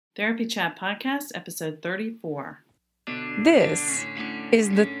Therapy Chat Podcast, episode 34. This is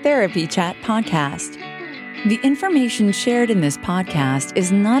the Therapy Chat Podcast. The information shared in this podcast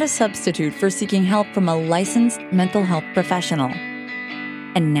is not a substitute for seeking help from a licensed mental health professional.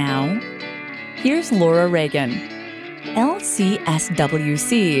 And now, here's Laura Reagan, LCSWC,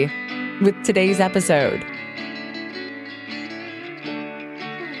 with today's episode.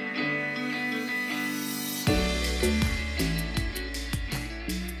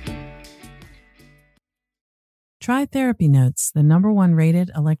 Try Therapy Notes, the #1 rated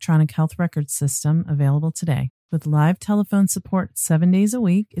electronic health record system available today. With live telephone support 7 days a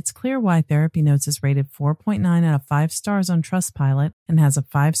week, it's clear why Therapy Notes is rated 4.9 out of 5 stars on Trustpilot and has a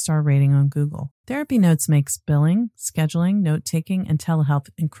 5-star rating on Google. Therapy Notes makes billing, scheduling, note-taking, and telehealth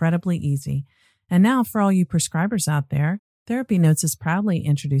incredibly easy. And now for all you prescribers out there, Therapy Notes is proudly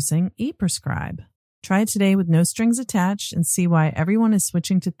introducing ePrescribe. Try it today with no strings attached and see why everyone is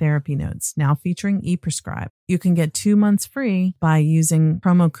switching to Therapy Notes, now featuring ePrescribe. You can get 2 months free by using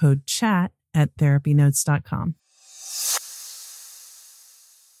promo code CHAT at therapynotes.com.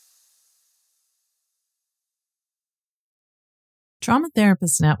 Trauma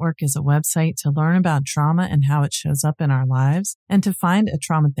Therapist Network is a website to learn about trauma and how it shows up in our lives and to find a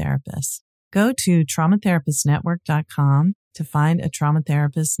trauma therapist. Go to traumatherapistnetwork.com to find a trauma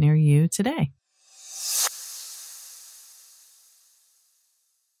therapist near you today.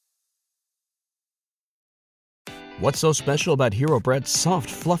 What's so special about Hero Bread's soft,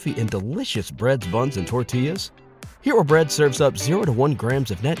 fluffy, and delicious breads, buns, and tortillas? Hero Bread serves up 0 to 1 grams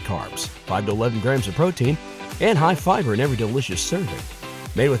of net carbs, 5 to 11 grams of protein, and high fiber in every delicious serving.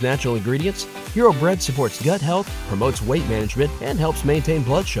 Made with natural ingredients, Hero Bread supports gut health, promotes weight management, and helps maintain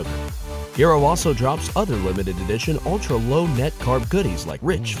blood sugar. Hero also drops other limited edition ultra-low net carb goodies like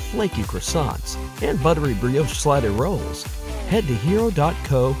rich, flaky croissants and buttery brioche slider rolls. Head to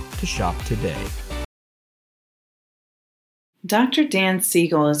hero.co to shop today. Dr. Dan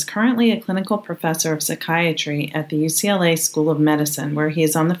Siegel is currently a clinical professor of psychiatry at the UCLA School of Medicine, where he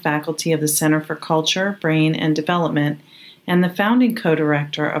is on the faculty of the Center for Culture, Brain, and Development and the founding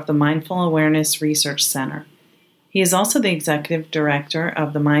co-director of the Mindful Awareness Research Center. He is also the executive director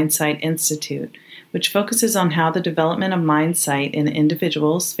of the MindSight Institute, which focuses on how the development of mindsight in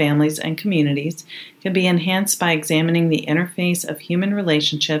individuals, families, and communities can be enhanced by examining the interface of human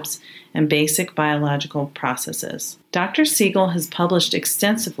relationships and basic biological processes. Dr. Siegel has published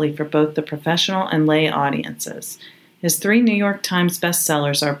extensively for both the professional and lay audiences. His 3 New York Times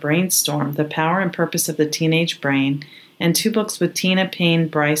bestsellers are Brainstorm, The Power and Purpose of the Teenage Brain, and 2 books with Tina Payne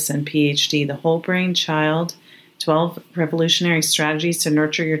Bryson, PhD, The Whole Brain Child, 12 Revolutionary Strategies to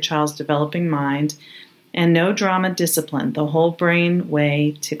Nurture Your Child's Developing Mind, and No Drama Discipline, The Whole Brain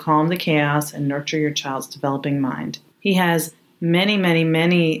Way to Calm the Chaos and Nurture Your Child's Developing Mind. He has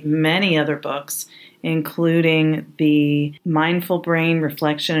many other books, including The Mindful Brain,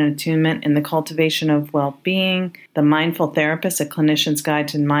 Reflection and Attunement in the Cultivation of Well-Being, The Mindful Therapist, A Clinician's Guide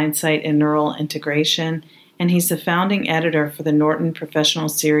to Mindsight and Neural Integration, and he's the founding editor for the Norton Professional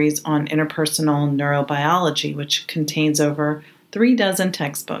Series on Interpersonal Neurobiology, which contains over 3 dozen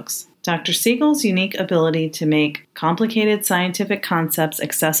textbooks. Dr. Siegel's unique ability to make complicated scientific concepts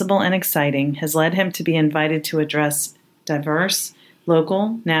accessible and exciting has led him to be invited to address diverse,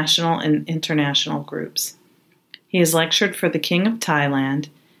 local, national, and international groups. He has lectured for the King of Thailand,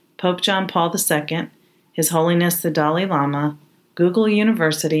 Pope John Paul II, His Holiness the Dalai Lama, Google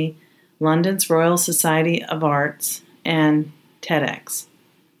University, London's Royal Society of Arts, and TEDx.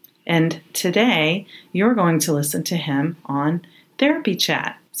 And today, you're going to listen to him on Therapy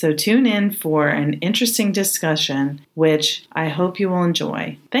Chat. So tune in for an interesting discussion, which I hope you will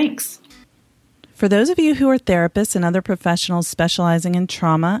enjoy. Thanks. For those of you who are therapists and other professionals specializing in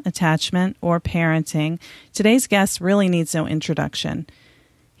trauma, attachment, or parenting, today's guest really needs no introduction.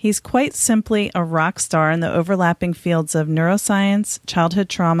 He's quite simply a rock star in the overlapping fields of neuroscience, childhood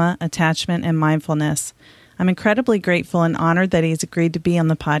trauma, attachment, and mindfulness. I'm incredibly grateful and honored that he's agreed to be on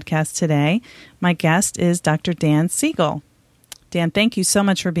the podcast today. My guest is Dr. Dan Siegel. Dan, thank you so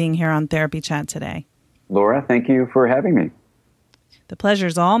much for being here on Therapy Chat today. Laura, thank you for having me. The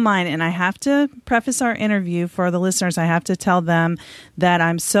pleasure's all mine, and I have to preface our interview for the listeners. I have to tell them that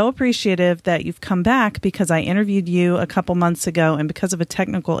I'm so appreciative that you've come back because I interviewed you a couple months ago, and because of a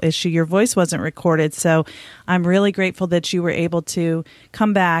technical issue, your voice wasn't recorded. So I'm really grateful that you were able to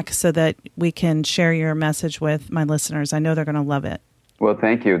come back so that we can share your message with my listeners. I know they're going to love it. Well,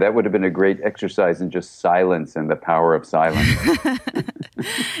 thank you. That would have been a great exercise in just silence and the power of silence.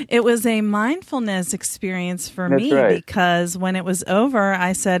 It was a mindfulness experience for That's me right. Because when it was over,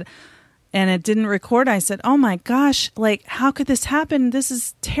 I said, and it didn't record. I said, oh my gosh, like, how could this happen? This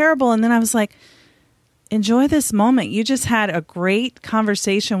is terrible. And then I was like, enjoy this moment. You just had a great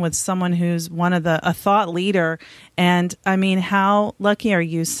conversation with someone who's a thought leader. And I mean, how lucky are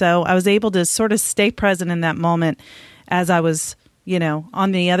you? So I was able to sort of stay present in that moment as I was,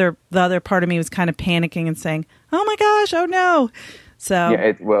 on the other part of me was kind of panicking and saying, oh my gosh, oh no. So yeah,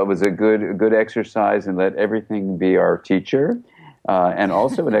 it was a good exercise, and let everything be our teacher. And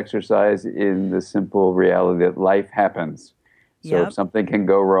also an exercise in the simple reality that life happens. So if something can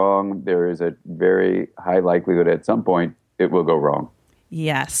go wrong, there is a very high likelihood at some point it will go wrong.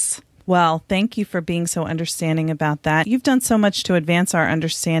 Yes. Well, thank you for being so understanding about that. You've done so much to advance our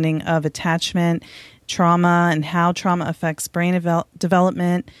understanding of attachment, trauma, and how trauma affects brain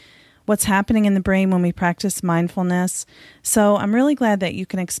development, what's happening in the brain when we practice mindfulness. So I'm really glad that you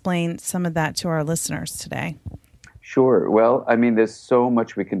can explain some of that to our listeners today. Sure. Well, I mean, there's so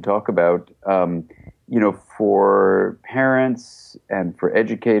much we can talk about. For parents and for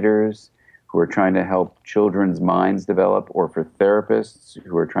educators who are trying to help children's minds develop, or for therapists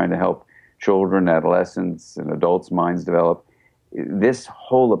who are trying to help children, adolescents, and adults' minds develop, this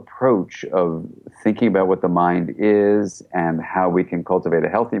whole approach of thinking about what the mind is and how we can cultivate a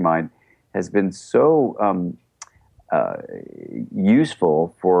healthy mind has been so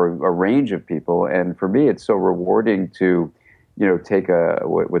useful for a range of people. And for me, it's so rewarding to take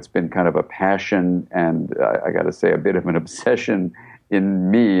what's been kind of a passion and I got to say a bit of an obsession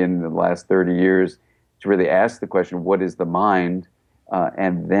in me in the last 30 years to really ask the question, what is the mind?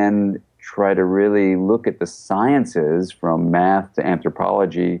 And then try to really look at the sciences from math to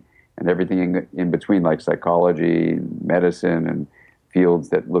anthropology and everything in between, like psychology, medicine, and fields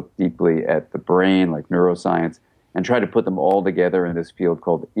that look deeply at the brain, like neuroscience, and try to put them all together in this field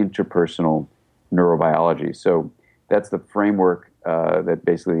called interpersonal neurobiology. So that's the framework that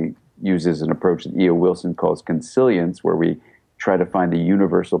basically uses an approach that E.O. Wilson calls consilience, where we try to find the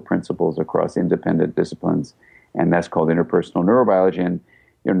universal principles across independent disciplines, and that's called interpersonal neurobiology. And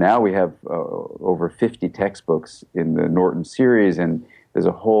now we have over 50 textbooks in the Norton series, and there's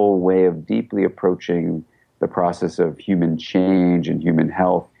a whole way of deeply approaching the process of human change and human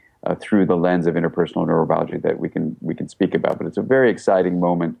health through the lens of interpersonal neurobiology that we can speak about. But it's a very exciting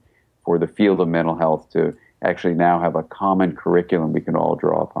moment for the field of mental health to actually now have a common curriculum we can all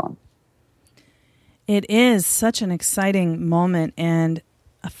draw upon. It is such an exciting moment and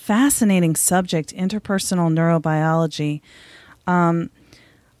a fascinating subject, interpersonal neurobiology.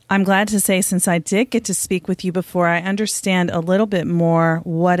 I'm glad to say, since I did get to speak with you before, I understand a little bit more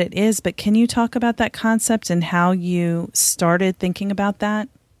what it is, but can you talk about that concept and how you started thinking about that?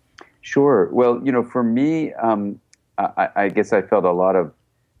 Sure. Well, for me, I guess I felt a lot of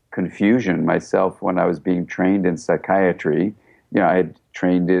confusion myself when I was being trained in psychiatry. I had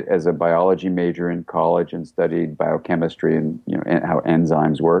trained it as a biology major in college and studied biochemistry and how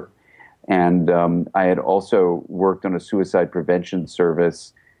enzymes work. And I had also worked on a suicide prevention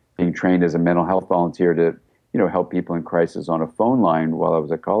service, being trained as a mental health volunteer to help people in crisis on a phone line while I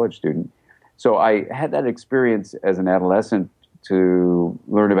was a college student. So I had that experience as an adolescent to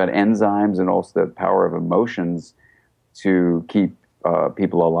learn about enzymes and also the power of emotions to keep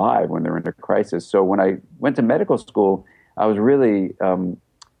people alive when they're in a crisis. So when I went to medical school, I was really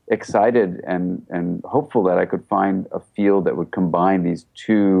excited and hopeful that I could find a field that would combine these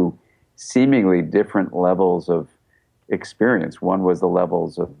two seemingly different levels of experience. One was the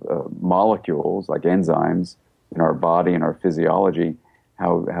levels of molecules, like enzymes, in our body and our physiology,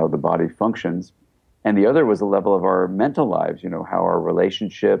 how the body functions. And the other was the level of our mental lives, how our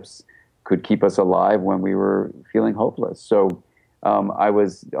relationships could keep us alive when we were feeling hopeless. So I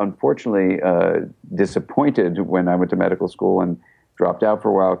was unfortunately disappointed when I went to medical school and dropped out for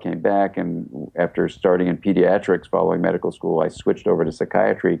a while, came back, and after starting in pediatrics following medical school, I switched over to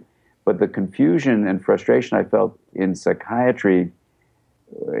psychiatry. But the confusion and frustration I felt in psychiatry,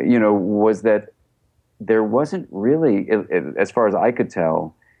 was that there wasn't really, as far as I could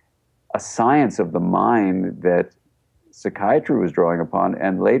tell, a science of the mind that psychiatry was drawing upon.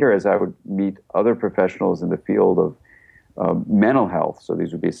 And later, as I would meet other professionals in the field of mental health, so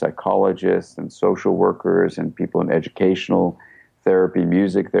these would be psychologists and social workers and people in educational therapy,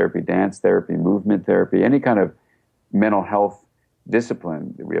 music therapy, dance therapy, movement therapy, any kind of mental health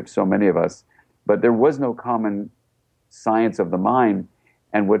discipline. We have so many of us, but there was no common science of the mind.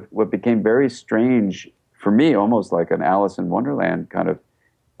 And what became very strange for me, almost like an Alice in Wonderland kind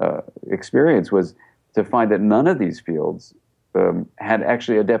of experience, was to find that none of these fields had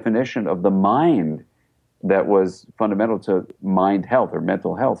actually a definition of the mind that was fundamental to mind health or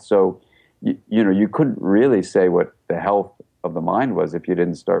mental health. So, you couldn't really say what the health of the mind was if you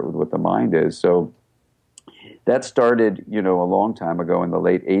didn't start with what the mind is. So that started, a long time ago in the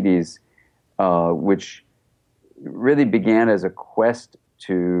late 80s, which really began as a quest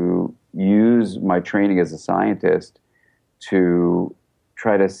to use my training as a scientist to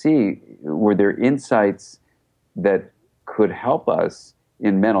try to see, were there insights that could help us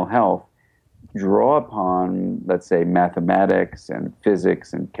in mental health draw upon, let's say, mathematics and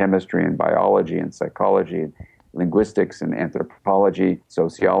physics and chemistry and biology and psychology and linguistics and anthropology,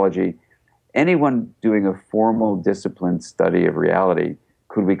 sociology. Anyone doing a formal disciplined study of reality,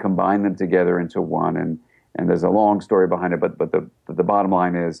 could we combine them together into one? And there's a long story behind it, but the bottom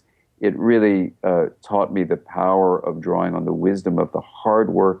line is, it really taught me the power of drawing on the wisdom of the hard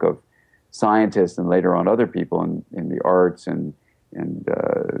work of scientists and later on other people in the arts and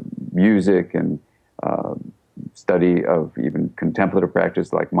music and study of even contemplative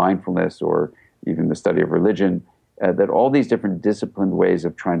practice like mindfulness or even the study of religion, that all these different disciplined ways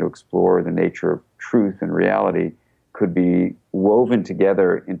of trying to explore the nature of truth and reality could be woven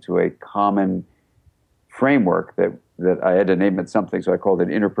together into a common framework that I had to name it something, so I called it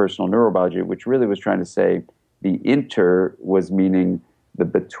interpersonal neurobiology, which really was trying to say the inter was meaning the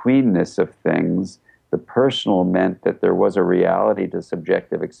betweenness of things. The personal meant that there was a reality to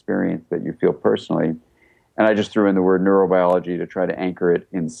subjective experience that you feel personally. And I just threw in the word neurobiology to try to anchor it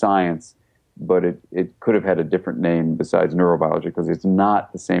in science, but it could have had a different name besides neurobiology, because it's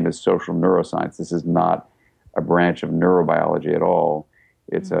not the same as social neuroscience. This is not a branch of neurobiology at all.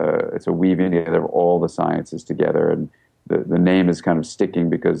 It's a weaving together of all the sciences together, and the name is kind of sticking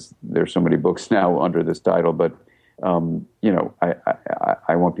because there's so many books now under this title. But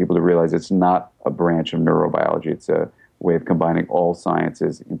I want people to realize it's not a branch of neurobiology. It's a way of combining all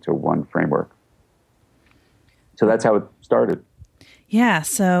sciences into one framework. So that's how it started. Yeah.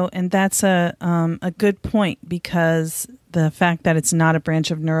 So, and that's a good point, because the fact that it's not a branch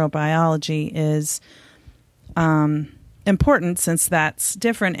of neurobiology is important, since that's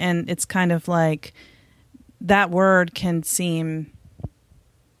different. And it's kind of like that word can seem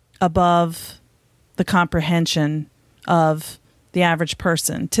above the comprehension of the average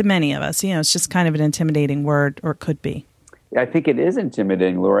person to many of us. It's just kind of an intimidating word, or it could be. I think it is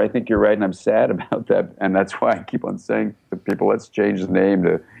intimidating, Laura. I think you're right, and I'm sad about that. And that's why I keep on saying to people, let's change the name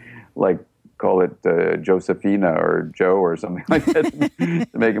to, call it Josephina or Joe or something like that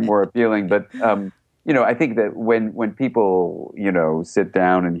to make it more appealing. But, I think that when people, sit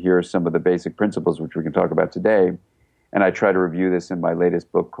down and hear some of the basic principles, which we can talk about today, and I try to review this in my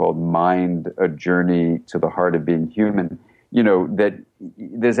latest book called Mind, A Journey to the Heart of Being Human, that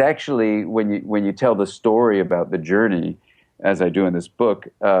there's actually, when you tell the story about the journey, as I do in this book,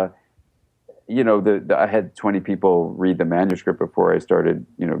 I had 20 people read the manuscript before I started,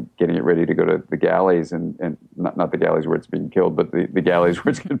 getting it ready to go to the galleys, and not the galleys where it's being killed, but the galleys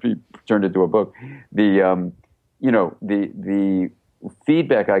where it's going to be turned into a book. The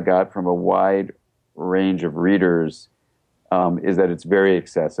feedback I got from a wide range of readers is that it's very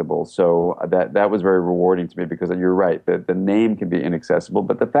accessible. So that was very rewarding to me, because you're right, the name can be inaccessible,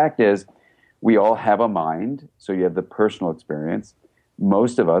 but the fact is, we all have a mind, so you have the personal experience.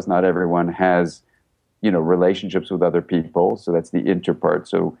 Most of us, not everyone, has, relationships with other people, so that's the inter part.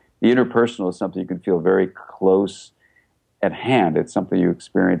 So the interpersonal is something you can feel very close at hand. It's something you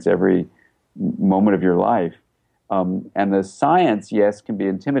experience every moment of your life. And the science, yes, can be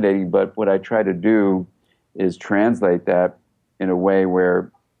intimidating, but what I try to do is translate that in a way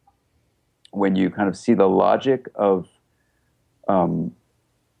where when you kind of see the logic of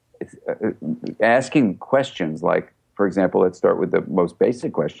asking questions like, for example, let's start with the most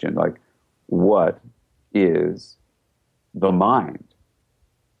basic question, like, what is the mind?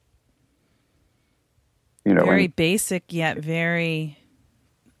 Very basic, yet very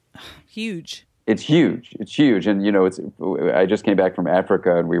huge. It's huge. It's huge. And, I just came back from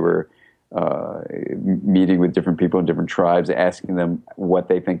Africa, and we were meeting with different people in different tribes, asking them what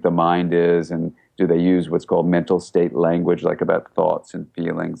they think the mind is, and do they use what's called mental state language, like about thoughts and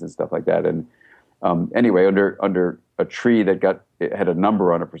feelings and stuff like that. And anyway, under a tree that it had a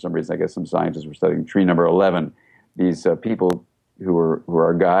number on it for some reason, I guess some scientists were studying tree number 11, these people who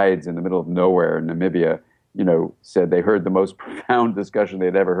are guides in the middle of nowhere in Namibia, said they heard the most profound discussion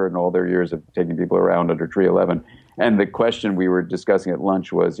they'd ever heard in all their years of taking people around under tree 11. And the question we were discussing at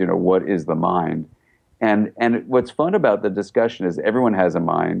lunch was, what is the mind? And what's fun about the discussion is everyone has a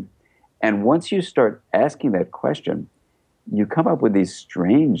mind. And once you start asking that question, you come up with these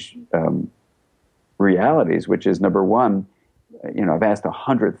strange realities, which is, number one, I've asked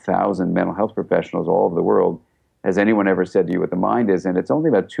 100,000 mental health professionals all over the world, has anyone ever said to you what the mind is? And it's only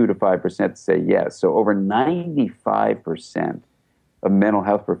about 2 to 5% say yes. So over 95% of mental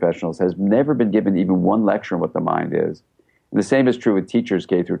health professionals has never been given even one lecture on what the mind is. And the same is true with teachers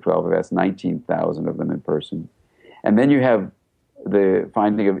K through 12. I've asked 19,000 of them in person. And then you have the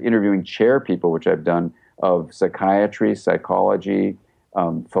finding of interviewing chair people, which I've done, of psychiatry, psychology,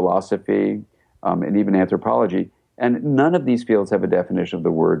 philosophy, and even anthropology. And none of these fields have a definition of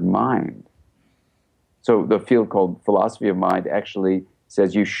the word mind. So the field called philosophy of mind actually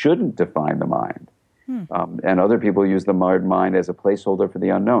says you shouldn't define the mind. And other people use the word mind as a placeholder for the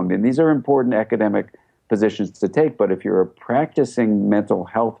unknown. And these are important academic positions to take. But if you're a practicing mental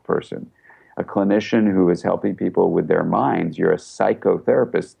health person, a clinician who is helping people with their minds, you're a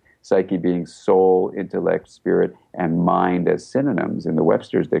psychotherapist, psyche being soul, intellect, spirit, and mind as synonyms in the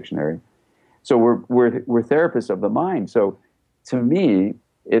Webster's Dictionary. So we're therapists of the mind. So to me,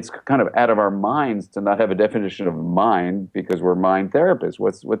 it's kind of out of our minds to not have a definition of mind because we're mind therapists.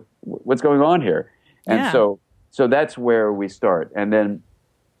 What's going on here? And so that's where we start. And then,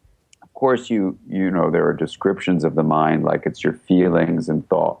 of course, you know, there are descriptions of the mind, like it's your feelings and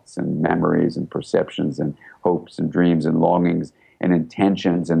thoughts and memories and perceptions and hopes and dreams and longings and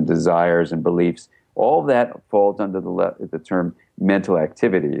intentions and desires and beliefs. All of that falls under the term mental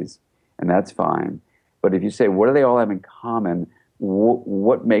activities, and that's fine. But if you say, what do they all have in common?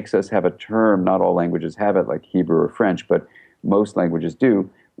 What makes us have a term? Not all languages have it, like Hebrew or French, but most languages do.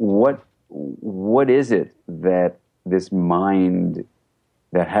 What is it that this mind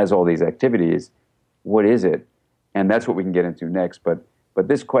that has all these activities, what is it? And that's what we can get into next. But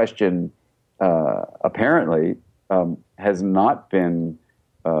this question apparently has not been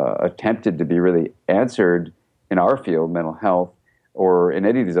attempted to be really answered in our field, mental health, or in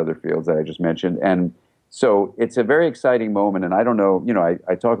any of these other fields that I just mentioned. And so it's a very exciting moment. And I don't know, you know,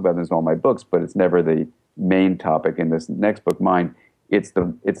 I talk about this in all my books, but it's never the main topic in this next book, Mind. It's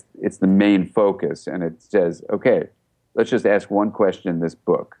the main focus. And it says, okay, let's just ask one question in this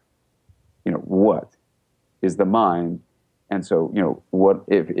book. You know, what is the mind? And so, you know, what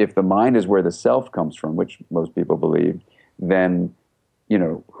if the mind is where the self comes from, which most people believe, then, you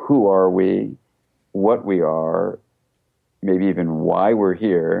know, who are we, what we are, maybe even why we're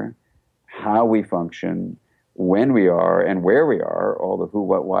here, how we function, when we are, and where we are, all the who,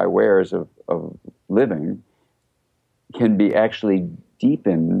 what, why, wheres of living, can be actually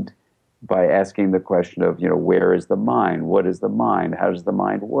deepened by asking the question of, you know, where is the mind? What is the mind? How does the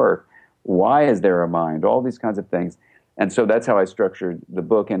mind work? Why is there a mind? All these kinds of things. And so that's how I structured the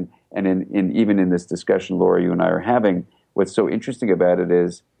book. And even in this discussion, Laura, you and I are having, what's so interesting about it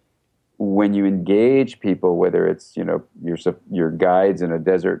is when you engage people, whether it's, you know, your guides in a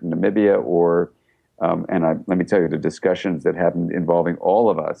desert in Namibia or, let me tell you, the discussions that happened involving all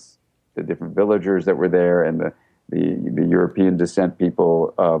of us, the different villagers that were there and the European descent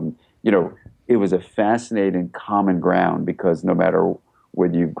people, you know, it was a fascinating common ground because no matter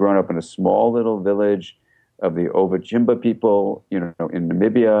whether you've grown up in a small little village of the Ovachimba people, you know, in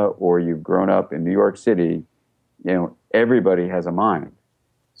Namibia, or you've grown up in New York City, you know, everybody has a mind.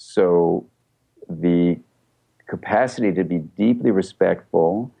 So the capacity to be deeply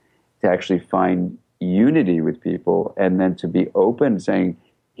respectful, to actually find unity with people, and then to be open, saying,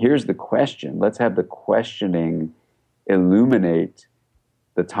 here's the question. Let's have the questioning illuminate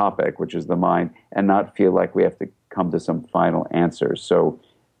the topic, which is the mind, and not feel like we have to come to some final answer. So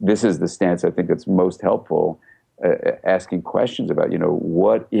this is the stance I think that's most helpful, asking questions about, you know,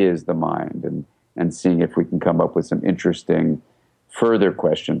 what is the mind, and seeing if we can come up with some interesting further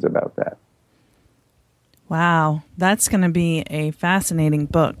questions about that. Wow, that's going to be a fascinating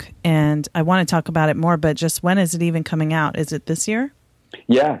book, and I want to talk about it more, but just when is it even coming out? Is it this year?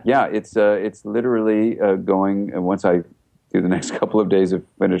 Yeah, it's literally going, and once I do the next couple of days of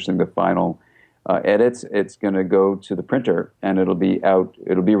finishing the final edits, it's going to go to the printer, and it'll be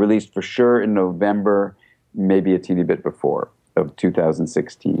released for sure in November, maybe a teeny bit before, of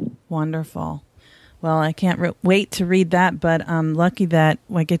 2016. Wonderful. Well, I can't wait to read that, but I'm lucky that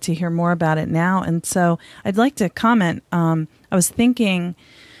I get to hear more about it now. And so I'd like to comment. I was thinking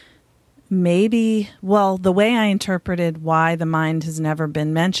the way I interpreted why the mind has never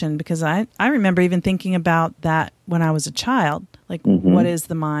been mentioned, because I remember even thinking about that when I was a child, like, what is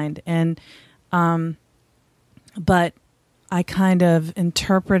the mind? And but I kind of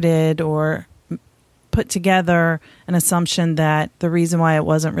interpreted or put together an assumption that the reason why it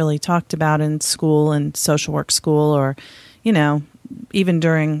wasn't really talked about in school and social work school, or, you know, even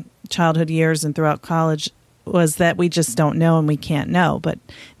during childhood years and throughout college, was that we just don't know and we can't know. But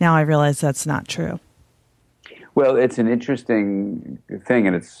now I realize that's not true. Well, it's an interesting thing,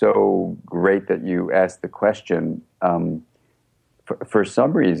 and it's so great that you asked the question. For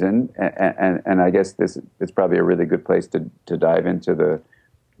some reason, and I guess this is probably a really good place to dive into the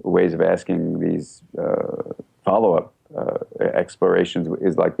ways of asking these follow-up explorations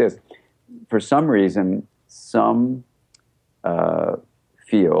is like this. For some reason, some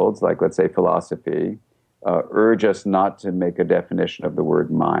fields, like let's say philosophy, urge us not to make a definition of the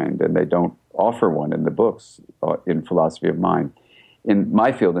word mind, and they don't offer one in the books in philosophy of mind. In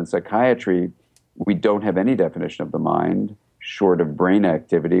my field, in psychiatry, we don't have any definition of the mind, short of brain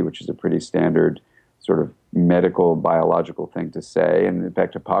activity, which is a pretty standard sort of medical, biological thing to say. And in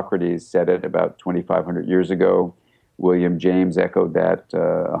fact, Hippocrates said it about 2,500 years ago. William James echoed that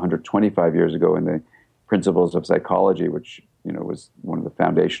 125 years ago in the Principles of Psychology, which was one of the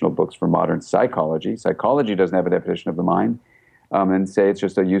foundational books for modern psychology. Psychology doesn't have a definition of the mind, and say it's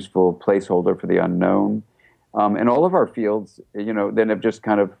just a useful placeholder for the unknown. And all of our fields, then have just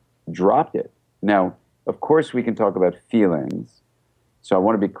kind of dropped it. Now, of course, we can talk about feelings. So I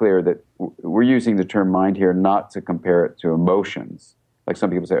want to be clear that we're using the term mind here not to compare it to emotions. Like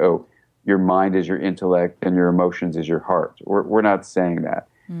some people say, oh, your mind is your intellect and your emotions is your heart. We're not saying that.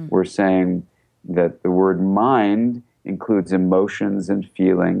 We're saying that the word mind includes emotions and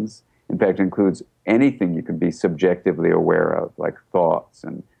feelings. In fact, includes anything you can be subjectively aware of, like thoughts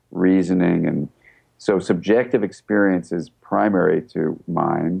and reasoning. And so subjective experience is primary to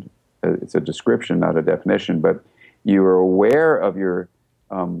mind. It's a description, not a definition, but you are aware of your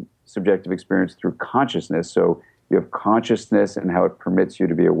subjective experience through consciousness. So you have consciousness and how it permits you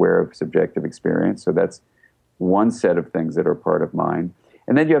to be aware of subjective experience. So that's one set of things that are part of mind.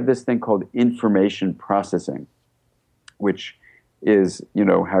 And then you have this thing called information processing, which is,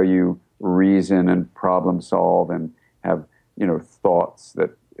 how you reason and problem solve and have, thoughts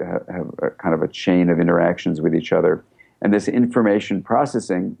that have a kind of a chain of interactions with each other. And this information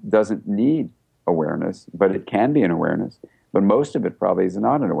processing doesn't need awareness, but it can be an awareness. But most of it probably is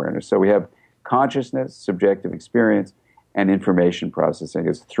not an awareness. So we have consciousness, subjective experience, and information processing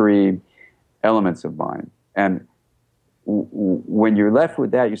as three elements of mind. And when you're left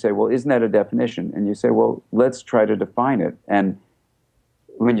with that, you say, well, isn't that a definition? And you say, well, let's try to define it. And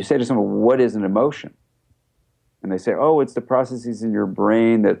when you say to someone, what is an emotion? And they say, oh, it's the processes in your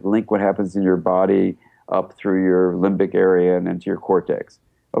brain that link what happens in your body up through your limbic area and into your cortex.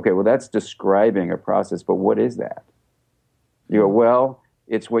 Okay, well, that's describing a process, but what is that? You go, well,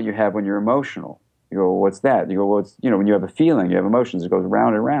 it's what you have when you're emotional. You go, well, what's that? You go, well, it's, when you have a feeling, you have emotions, it goes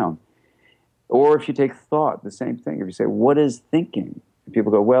round and round. Or if you take thought, the same thing. If you say, what is thinking? And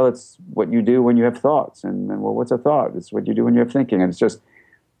people go, well, it's what you do when you have thoughts. And then, well, what's a thought? It's what you do when you have thinking. And it's just,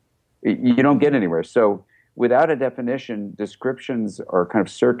 you don't get anywhere. So without a definition, descriptions are kind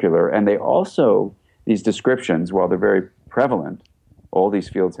of circular. And they also, these descriptions, while they're very prevalent, all these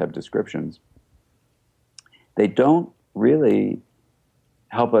fields have descriptions, they don't really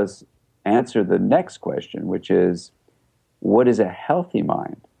help us answer the next question, which is, what is a healthy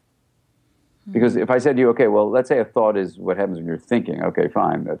mind? Because if I said to you, okay, well, let's say a thought is what happens when you're thinking. Okay,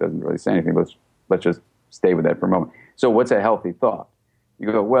 fine, that doesn't really say anything. Let's just stay with that for a moment. So what's a healthy thought?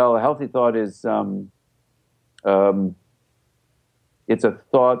 You go, well, a healthy thought is it's a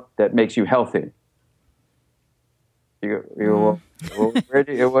thought that makes you healthy. You go well,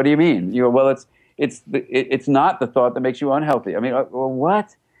 what do you mean? You go, well, it's not the thought that makes you unhealthy. I mean, well,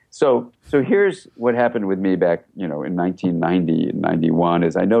 what? So here's what happened with me back, in 1990 and 91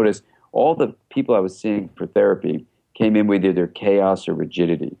 is I noticed all the people I was seeing for therapy came in with either chaos or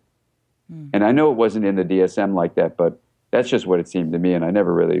rigidity. And I know it wasn't in the DSM like that, but that's just what it seemed to me. And I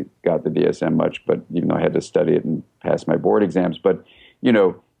never really got the DSM much, but even though I had to study it and pass my board exams. But,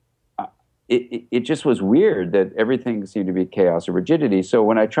 it just was weird that everything seemed to be chaos or rigidity. So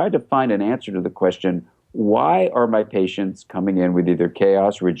when I tried to find an answer to the question, why are my patients coming in with either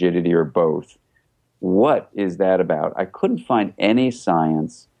chaos, rigidity, or both? What is that about? I couldn't find any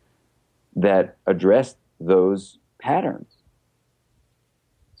science that addressed those patterns.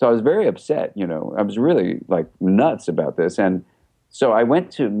 So I was very upset, I was really like nuts about this. And so I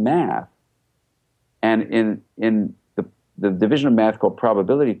went to math, and in the division of math called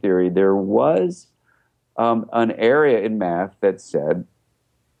probability theory, there was an area in math that said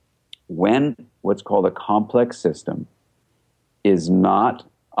when what's called a complex system is not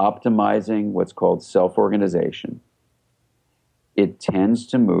optimizing what's called self-organization, it tends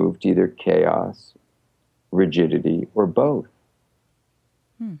to move to either chaos, rigidity, or both.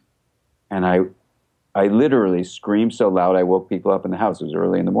 And I literally screamed so loud I woke people up in the house. It was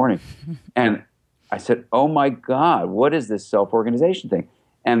early in the morning. And I said, oh my God, what is this self-organization thing?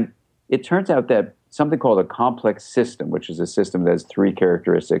 And it turns out that something called a complex system, which is a system that has three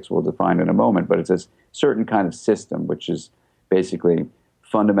characteristics we'll define in a moment, but it's a certain kind of system, which is basically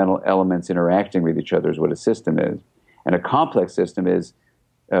fundamental elements interacting with each other is what a system is. And a complex system is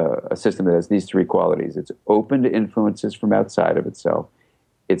a system that has these three qualities. It's open to influences from outside of itself.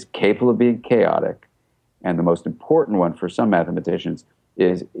 It's capable of being chaotic. And the most important one for some mathematicians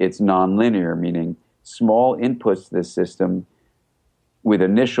is it's nonlinear, meaning small inputs to this system with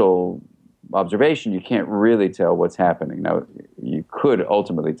initial observation, you can't really tell what's happening. Now, you could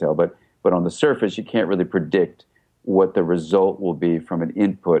ultimately tell, but on the surface, you can't really predict what the result will be from an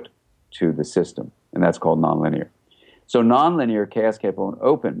input to the system. And that's called nonlinear. So nonlinear, chaos capable, and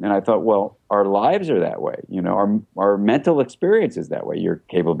open. And I thought, well, our lives are that way. You know, our mental experience is that way. You're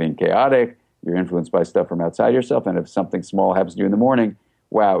capable of being chaotic. You're influenced by stuff from outside yourself. And if something small happens to you in the morning,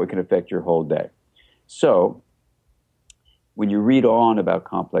 wow, it can affect your whole day. So when you read on about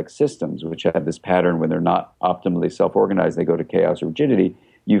complex systems, which have this pattern when they're not optimally self-organized, they go to chaos or rigidity,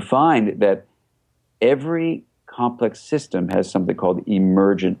 you find that every complex system has something called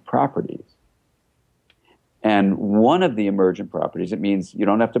emergent properties. And one of the emergent properties, it means you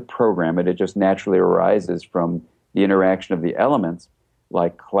don't have to program it, it just naturally arises from the interaction of the elements,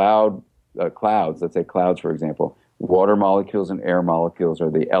 like clouds, let's say clouds, for example. Water molecules and air molecules are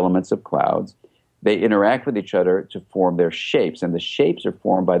the elements of clouds. They interact with each other to form their shapes, and the shapes are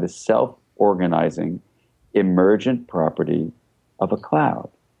formed by the self-organizing emergent property of a cloud.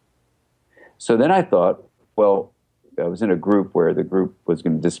 So then I thought, well, I was in a group where the group was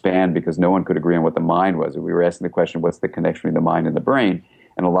going to disband because no one could agree on what the mind was. And we were asking the question, what's the connection between the mind and the brain?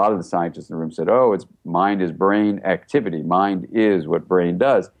 And a lot of the scientists in the room said, it's mind is brain activity. Mind is what brain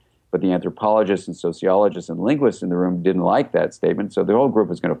does. But the anthropologists and sociologists and linguists in the room didn't like that statement, so the whole group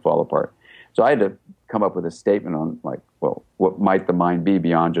was going to fall apart. So I had to come up with a statement on, like, well, what might the mind be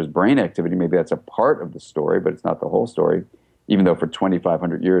beyond just brain activity? Maybe that's a part of the story, but it's not the whole story, even though for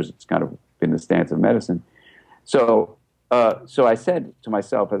 2,500 years it's kind of been the stance of medicine. So I said to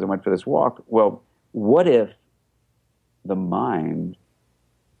myself as I went for this walk, well, what if the mind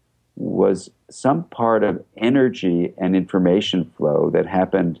was some part of energy and information flow that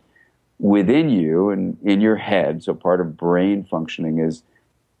happened within you and in your head? So part of brain functioning is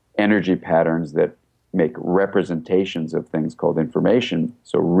energy patterns that make representations of things called information.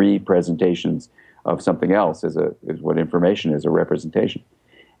 So representations of something else is what information is, a representation.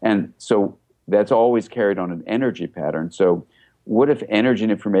 And so that's always carried on an energy pattern. So what if energy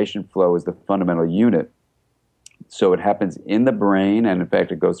and information flow is the fundamental unit? So it happens in the brain, and in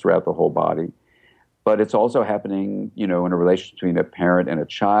fact, it goes throughout the whole body. But it's also happening, in a relationship between a parent and a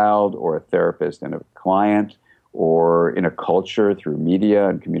child, or a therapist and a client, or in a culture through media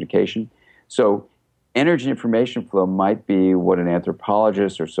and communication. So energy and information flow might be what an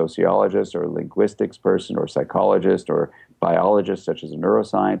anthropologist or sociologist or a linguistics person or psychologist or biologist, such as a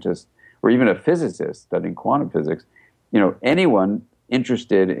neuroscientist, or even a physicist studying quantum physics, anyone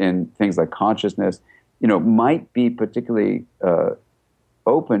interested in things like consciousness, might be particularly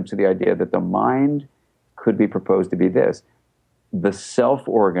open to the idea that the mind could be proposed to be this: the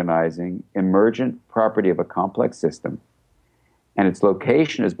self-organizing, emergent property of a complex system. And its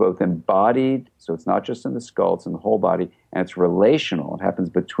location is both embodied, so it's not just in the skull, it's in the whole body, and it's relational. It happens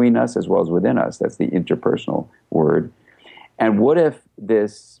between us as well as within us. That's the interpersonal word. And what if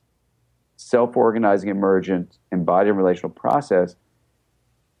this self-organizing, emergent, embodied relational process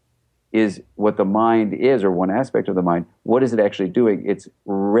is what the mind is, or one aspect of the mind? What is it actually doing? It's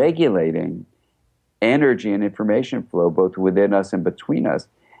regulating energy and information flow both within us and between us.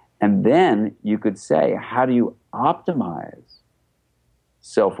 And then you could say, how do you optimize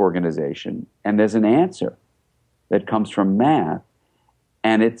self-organization? And there's an answer that comes from math,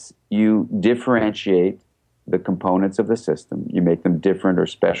 and it's you differentiate the components of the system. You make them different or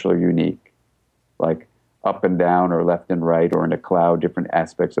special or unique, like up and down or left and right, or in a cloud, different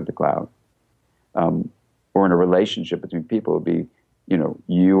aspects of the cloud. Or in a relationship between people, it would be,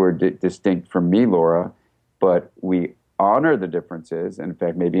 you are distinct from me, Laura, but we honor the differences, and in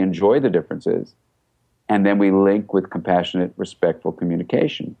fact, maybe enjoy the differences, and then we link with compassionate, respectful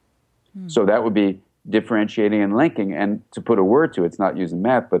communication. So that would be differentiating and linking. And to put a word to it, it's not using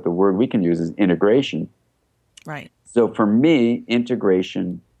math, but the word we can use is integration. Right. So for me,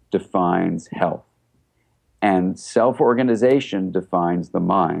 integration defines health, and self-organization defines the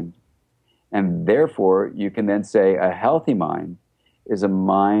mind. And therefore, you can then say a healthy mind is a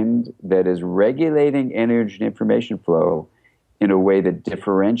mind that is regulating energy and information flow in a way that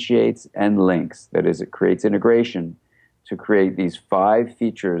differentiates and links. That is, it creates integration to create these 5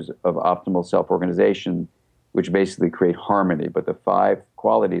 features of optimal self-organization, which basically create harmony. But the 5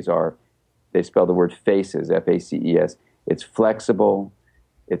 qualities are they spell the word FACES, F-A-C-E-S. It's flexible,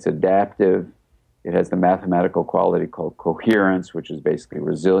 it's adaptive, it has the mathematical quality called coherence, which is basically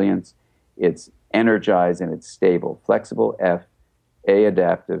resilience. It's energized and it's stable. Flexible, F, A,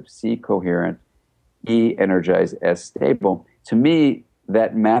 adaptive, C, coherent, E, energized, S, stable. To me,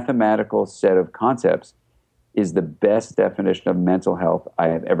 that mathematical set of concepts is the best definition of mental health I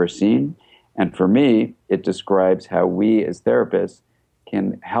have ever seen. And for me, it describes how we as therapists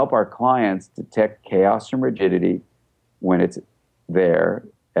can help our clients detect chaos and rigidity when it's there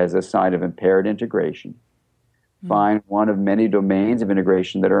as a sign of impaired integration. Find one of many domains of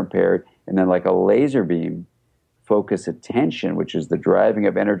integration that are impaired, and then like a laser beam, focus attention, which is the driving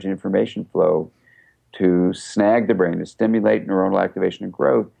of energy and information flow, to snag the brain, to stimulate neuronal activation and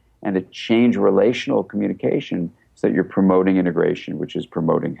growth, and to change relational communication so that you're promoting integration, which is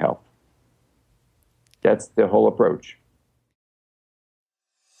promoting health. That's the whole approach.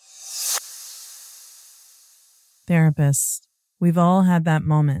 Therapists, we've all had that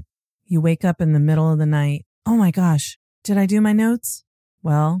moment. You wake up in the middle of the night. Oh my gosh, did I do my notes?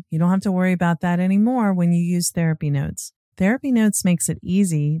 Well, you don't have to worry about that anymore when you use Therapy Notes. Therapy Notes makes it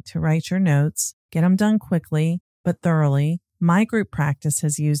easy to write your notes, get them done quickly, but thoroughly. My group practice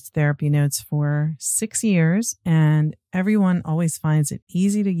has used Therapy Notes for 6 years, and everyone always finds it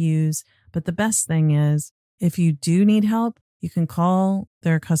easy to use. But the best thing is, if you do need help, you can call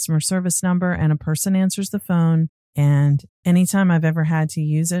their customer service number and a person answers the phone. And anytime I've ever had to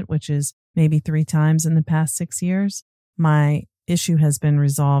use it, which is maybe 3 times in the past 6 years, my issue has been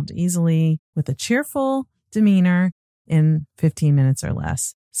resolved easily with a cheerful demeanor in 15 minutes or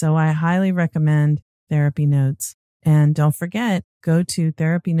less. So I highly recommend Therapy Notes. And don't forget, go to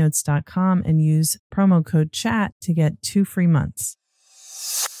therapynotes.com and use promo code CHAT to get 2 free months.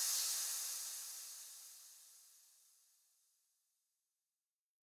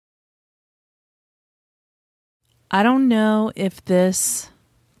 I don't know if this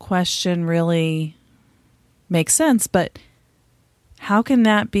question really makes sense, but how can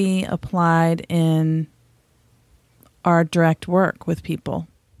that be applied in our direct work with people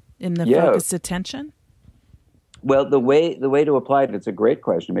in the focused attention? Well, the way to apply it, it's a great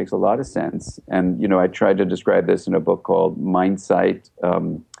question. It makes a lot of sense. And, I tried to describe this in a book called Mindsight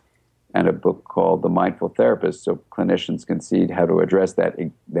and a book called The Mindful Therapist, so clinicians can see how to address that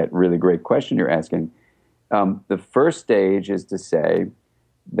really great question you're asking. The first stage is to say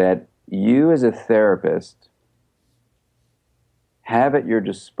that you as a therapist have at your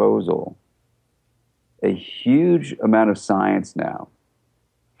disposal a huge amount of science now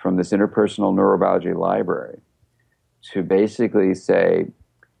from this interpersonal neurobiology library to basically say,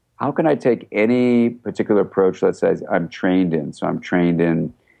 how can I take any particular approach, let's say I'm trained in, so I'm trained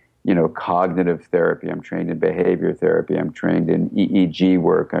in, cognitive therapy, I'm trained in behavior therapy, I'm trained in EEG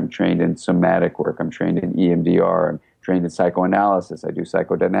work, I'm trained in somatic work, I'm trained in EMDR, I'm trained in psychoanalysis, I do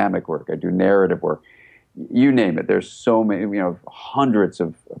psychodynamic work, I do narrative work, you name it. There's so many, hundreds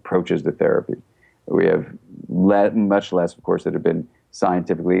of approaches to therapy. We have much less, of course, that have been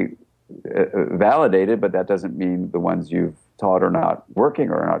scientifically validated, but that doesn't mean the ones you've taught are not working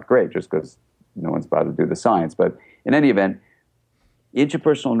or are not great, just because no one's bothered to do the science. But in any event,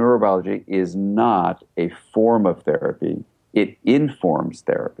 interpersonal neurobiology is not a form of therapy. It informs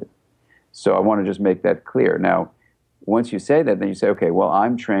therapy. So I want to just make that clear. Now, once you say that, then you say, okay, well,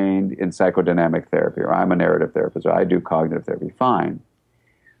 I'm trained in psychodynamic therapy, or I'm a narrative therapist, or I do cognitive therapy. Fine.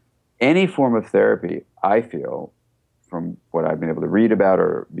 Any form of therapy, I feel, from what I've been able to read about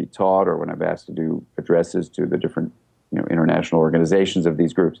or be taught, or when I've asked to do addresses to the different international organizations of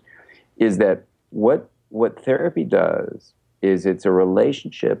these groups, is that what therapy does is it's a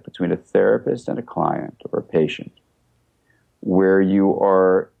relationship between a therapist and a client or a patient where you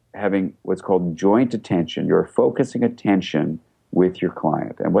are having what's called joint attention. You're focusing attention with your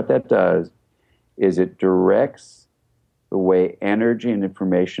client. And what that does is it directs the way energy and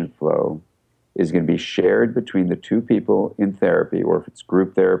information flow is going to be shared between the two people in therapy, or if it's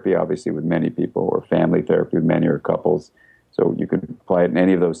group therapy, obviously with many people, or family therapy with many or couples. So you can apply it in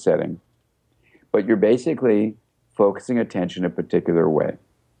any of those settings. But you're basically focusing attention a particular way.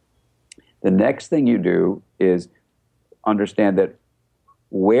 The next thing you do is understand that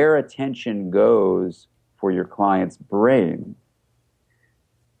where attention goes for your client's brain,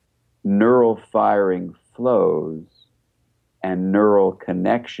 neural firing flows and neural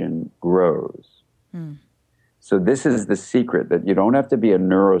connection grows. So this is the secret, that you don't have to be a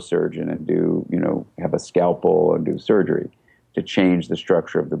neurosurgeon and do, have a scalpel and do surgery to change the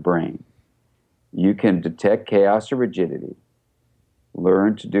structure of the brain. You can detect chaos or rigidity,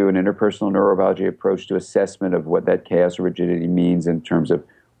 learn to do an interpersonal neurobiology approach to assessment of what that chaos or rigidity means in terms of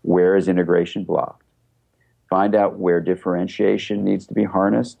where is integration blocked. Find out where differentiation needs to be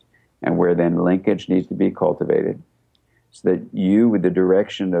harnessed and where then linkage needs to be cultivated, so that you, with the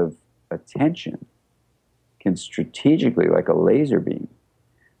direction of attention, can strategically, like a laser beam,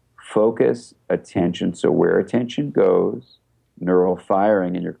 focus attention. So where attention goes, neural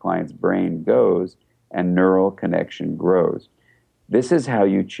firing in your client's brain goes, and neural connection grows. This is how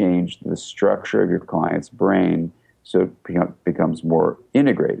you change the structure of your client's brain so it becomes more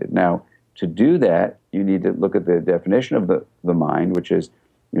integrated. Now, to do that, you need to look at the definition of the mind, which is,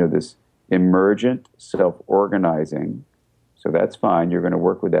 this emergent, self-organizing. So that's fine. You're going to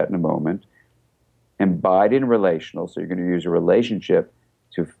work with that in a moment. Embodied and relational. So you're going to use a relationship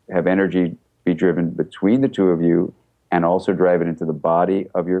to have energy be driven between the two of you and also drive it into the body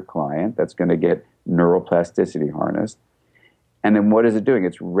of your client. That's going to get neuroplasticity harnessed. And then what is it doing?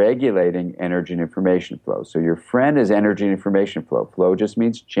 It's regulating energy and information flow. So your friend is energy and information flow. Flow just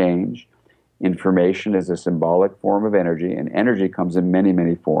means change. Information is a symbolic form of energy, and energy comes in many,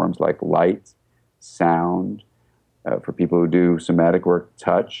 many forms, like light, sound. For people who do somatic work,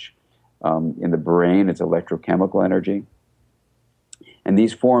 touch. In the brain, it's electrochemical energy. And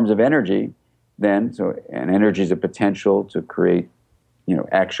these forms of energy and energy is a potential to create,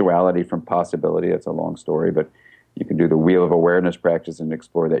 actuality from possibility. That's a long story, but you can do the wheel of awareness practice and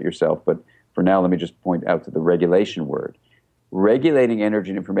explore that yourself. But for now, let me just point out to the regulation word. Regulating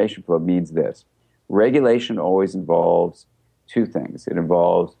energy and information flow means this. Regulation always involves two things. It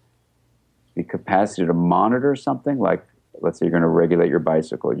involves the capacity to monitor something, like, let's say you're going to regulate your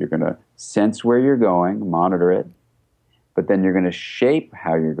bicycle. You're going to sense where you're going, monitor it, but then you're going to shape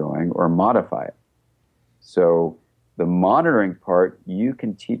how you're going or modify it. So the monitoring part, you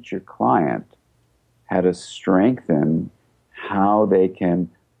can teach your client how to strengthen how they can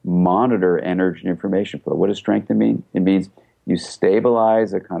monitor energy and information flow. What does strengthen mean? It means you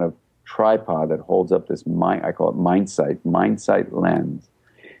stabilize a kind of tripod that holds up this mind, I call it mind sight lens.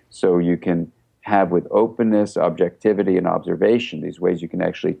 So you can have, with openness, objectivity, and observation, these ways you can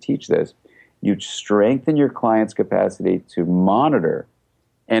actually teach this, you strengthen your client's capacity to monitor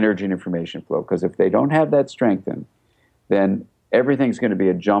energy and information flow. Because if they don't have that strengthened, then everything's going to be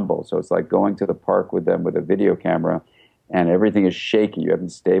a jumble. So it's like going to the park with them with a video camera, and everything is shaky. You haven't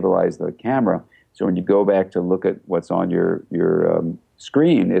stabilized the camera. So when you go back to look at what's on your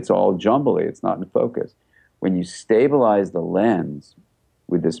screen, it's all jumbly. It's not in focus. When you stabilize the lens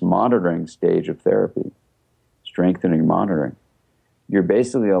with this monitoring stage of therapy, strengthening monitoring, you're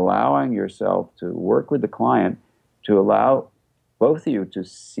basically allowing yourself to work with the client to allow both of you to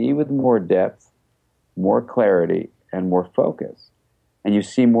see with more depth, more clarity, and more focus. And you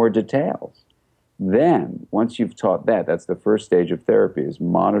see more details. Then, once you've taught that, that's the first stage of therapy, is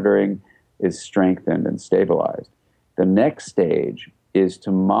monitoring is strengthened and stabilized. The next stage is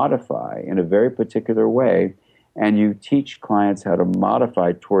to modify in a very particular way, and you teach clients how to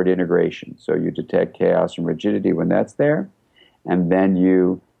modify toward integration. So you detect chaos and rigidity when that's there, and then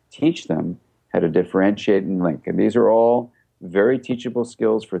you teach them how to differentiate and link. And these are all very teachable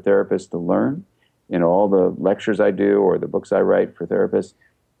skills for therapists to learn. In all the lectures I do or the books I write for therapists,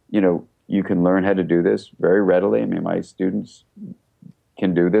 you can learn how to do this very readily. I mean, my students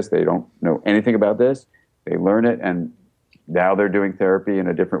can do this. They don't know anything about this. They learn it, and now they're doing therapy in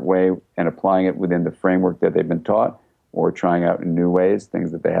a different way and applying it within the framework that they've been taught, or trying out in new ways,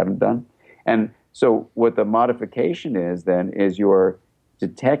 things that they haven't done. And so what the modification is then is you're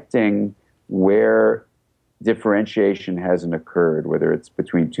detecting where differentiation hasn't occurred, whether it's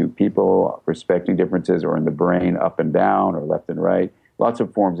between two people, respecting differences, or in the brain, up and down, or left and right. Lots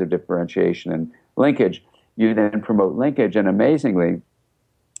of forms of differentiation and linkage. You then promote linkage, and amazingly,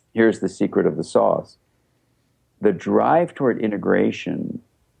 here's the secret of the sauce. The drive toward integration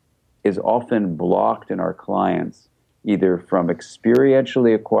is often blocked in our clients, either from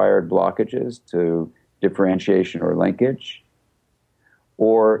experientially acquired blockages to differentiation or linkage,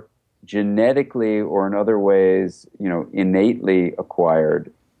 or genetically or in other ways, innately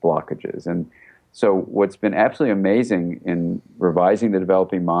acquired blockages. And so what's been absolutely amazing in revising The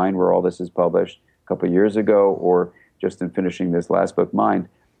Developing Mind, where all this is published a couple of years ago, or just in finishing this last book, Mind,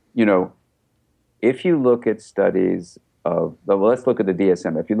 if you look at studies let's look at the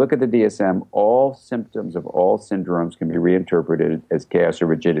DSM. If you look at the DSM, all symptoms of all syndromes can be reinterpreted as chaos or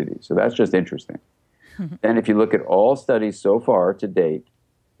rigidity. So that's just interesting. And if you look at all studies so far to date,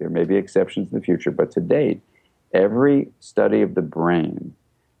 there may be exceptions in the future, but to date, every study of the brain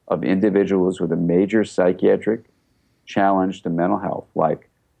of individuals with a major psychiatric challenge to mental health, like,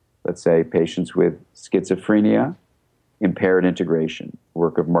 let's say, patients with schizophrenia, impaired integration,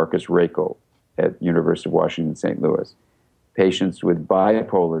 work of Marcus Raichle at University of Washington, St. Louis, patients with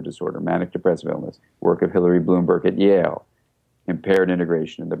bipolar disorder, manic depressive illness, work of Hillary Bloomberg at Yale, impaired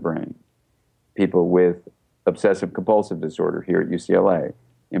integration in the brain. People with obsessive compulsive disorder here at UCLA,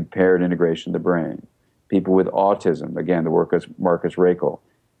 impaired integration in the brain. People with autism, again, the work of Marcus Raichle,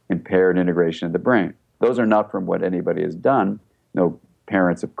 impaired integration in the brain. Those are not from what anybody has done. No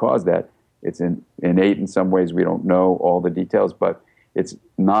parents have caused that. It's innate in some ways. We don't know all the details, but it's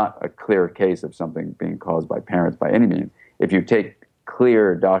not a clear case of something being caused by parents by any means. If you take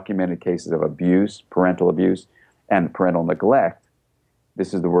clear documented cases of abuse, parental abuse, and parental neglect,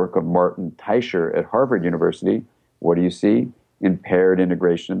 this is the work of Martin Teicher at Harvard University. What do you see? Impaired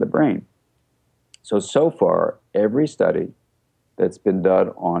integration in the brain. So far, every study that's been done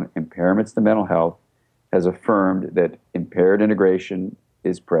on impairments to mental health has affirmed that impaired integration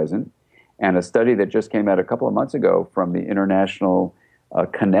is present. And a study that just came out a couple of months ago from the International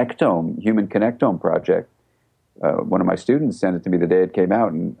Connectome, Human Connectome Project, one of my students sent it to me the day it came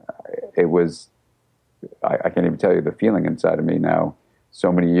out, and it was, I can't even tell you the feeling inside of me now,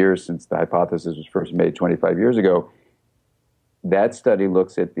 so many years since the hypothesis was first made 25 years ago. That study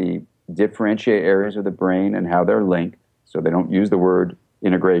looks at the differentiated areas of the brain and how they're linked. So they don't use the word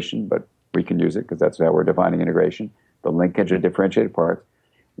integration, but we can use it because that's how we're defining integration, the linkage of differentiated parts.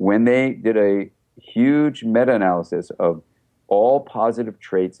 When they did a huge meta-analysis of all positive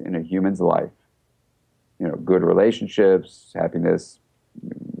traits in a human's life, good relationships, happiness,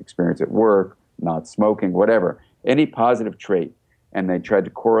 experience at work, not smoking, whatever, any positive trait, and they tried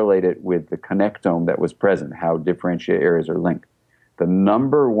to correlate it with the connectome that was present, how differentiated areas are linked. The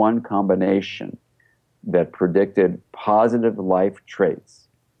number one combination that predicted positive life traits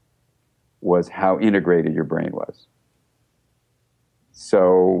was how integrated your brain was.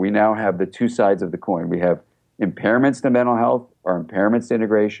 So we now have the two sides of the coin. We have impairments to mental health or impairments to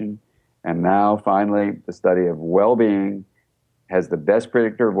integration, and now finally the study of well-being has the best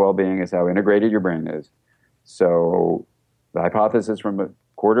predictor of well-being is how integrated your brain is. So the hypothesis from a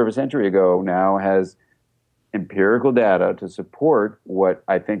quarter of a century ago now has empirical data to support what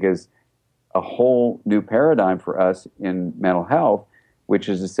I think is a whole new paradigm for us in mental health, which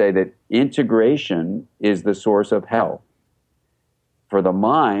is to say that integration is the source of health. For the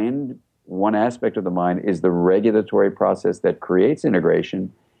mind, one aspect of the mind is the regulatory process that creates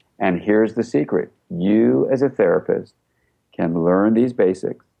integration. And here's the secret. You, as a therapist, can learn these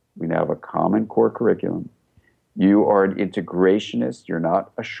basics. We now have a common core curriculum. You are an integrationist. You're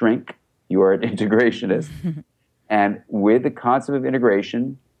not a shrink. You are an integrationist. And with the concept of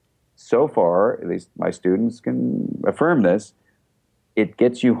integration, so far, at least my students can affirm this, it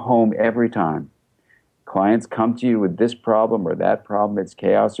gets you home every time. Clients come to you with this problem or that problem. It's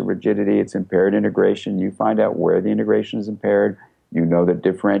chaos or rigidity. It's impaired integration. You find out where the integration is impaired. You know that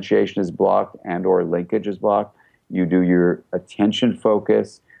differentiation is blocked and or linkage is blocked. You do your attention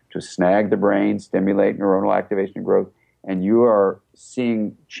focus to snag the brain, stimulate neuronal activation and growth, and you are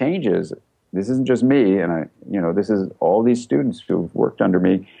seeing changes. This isn't just me, and this is all these students who've worked under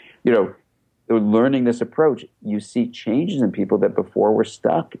me. Learning this approach, you see changes in people that before were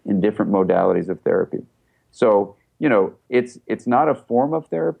stuck in different modalities of therapy. So, it's not a form of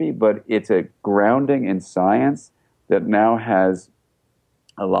therapy, but it's a grounding in science that now has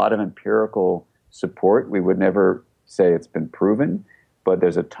a lot of empirical support. We would never say it's been proven, but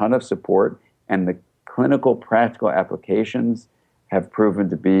there's a ton of support, and the clinical practical applications have proven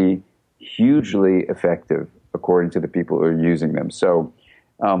to be hugely effective according to the people who are using them. So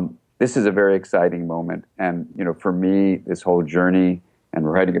this is a very exciting moment. And, for me, this whole journey, and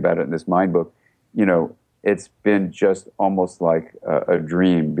we're writing about it in this Mind book, it's been just almost like a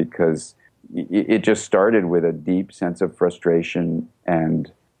dream, because it just started with a deep sense of frustration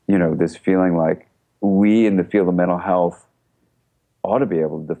and, this feeling like we in the field of mental health ought to be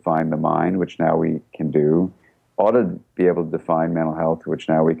able to define the mind, which now we can do, ought to be able to define mental health, which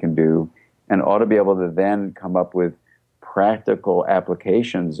now we can do, and ought to be able to then come up with practical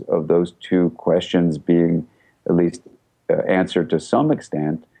applications of those two questions being at least answered to some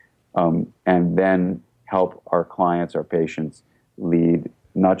extent, and then help our clients, our patients, lead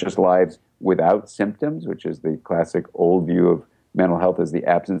not just lives without symptoms, which is the classic old view of mental health as the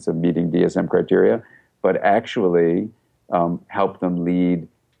absence of meeting DSM criteria, but actually help them lead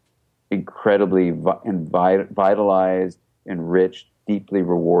incredibly vitalized, enriched, deeply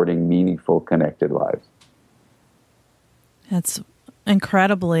rewarding, meaningful, connected lives. That's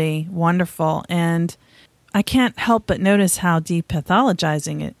incredibly wonderful. And I can't help but notice how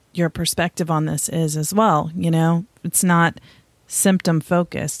depathologizing your perspective on this is as well. It's not symptom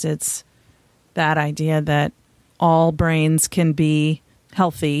focused. It's that idea that all brains can be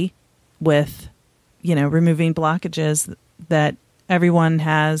healthy with, removing blockages that everyone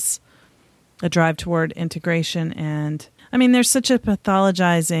has a drive toward integration. And I mean, there's such a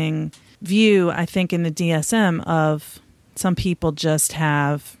pathologizing view, I think, in the DSM of some people just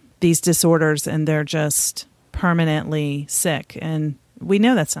have these disorders and they're just permanently sick. And we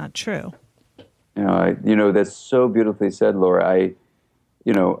know that's not true. That's so beautifully said, Laura. I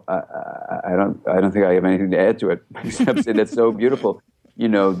don't think I have anything to add to it except say that's so beautiful.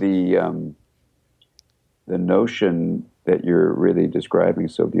 The notion that you're really describing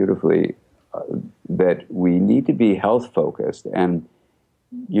so beautifully, that we need to be health focused and,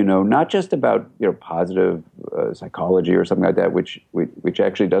 not just about, positive psychology or something like that, which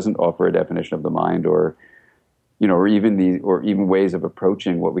actually doesn't offer a definition of the mind or even ways of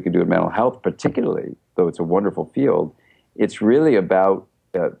approaching what we can do in mental health, particularly, though it's a wonderful field. It's really about,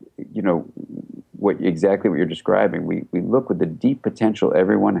 exactly what you're describing. We look with the deep potential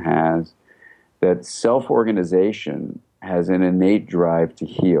everyone has, that self-organization has an innate drive to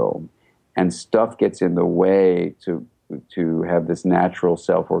heal, and stuff gets in the way to have this natural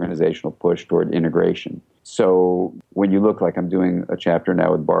self-organizational push toward integration. So when you look, like I'm doing a chapter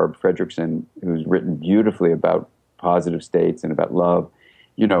now with Barb Fredrickson, who's written beautifully about positive states and about love,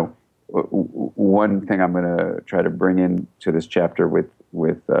 one thing I'm going to try to bring into this chapter with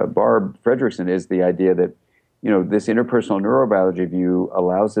Barb Fredrickson is the idea that, this interpersonal neurobiology view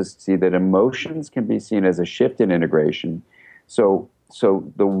allows us to see that emotions can be seen as a shift in integration. So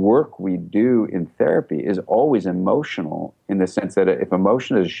the work we do in therapy is always emotional, in the sense that if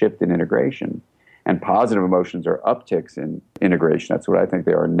emotion is a shift in integration, and positive emotions are upticks in integration, that's what I think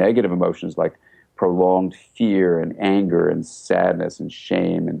they are. Negative emotions like prolonged fear and anger and sadness and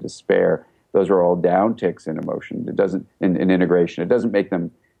shame and despair, those are all downticks in emotion. It doesn't in integration. It doesn't make them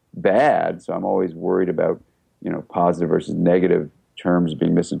bad. So I'm always worried about positive versus negative terms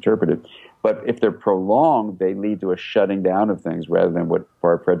being misinterpreted. But if they're prolonged, they lead to a shutting down of things, rather than what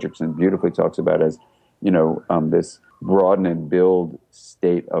Barb Fredrickson beautifully talks about as this broaden and build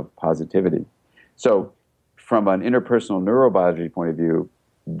state of positivity. So from an interpersonal neurobiology point of view,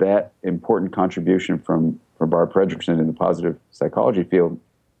 that important contribution from Barb Fredrickson in the positive psychology field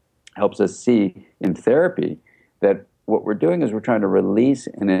helps us see in therapy that what we're doing is we're trying to release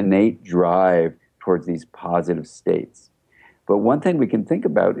an innate drive towards these positive states. But one thing we can think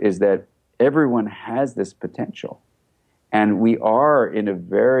about is that everyone has this potential. And we are in a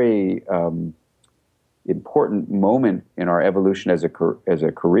very important moment in our evolution as a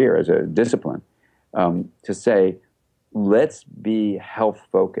career, as a discipline, to say, let's be health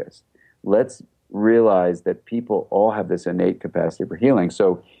focused. Let's realize that people all have this innate capacity for healing.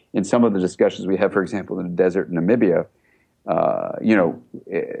 So in some of the discussions we have, for example, in the desert in Namibia,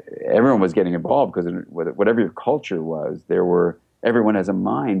 everyone was getting involved, because whatever your culture was, everyone has a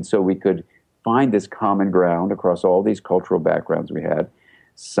mind. So we could find this common ground across all these cultural backgrounds we had.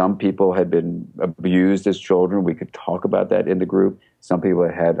 Some people had been abused as children. We could talk about that in the group. Some people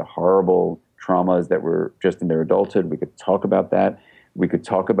had horrible traumas that were just in their adulthood. We could talk about that. We could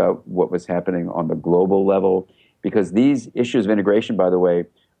talk about what was happening on the global level, because these issues of integration, by the way,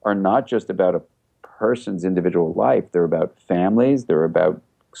 are not just about a person's individual life. They're about families. They're about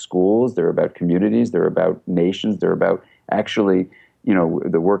schools. They're about communities. They're about nations. They're about actually,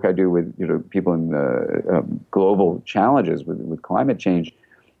 the work I do with people in the global challenges with climate change.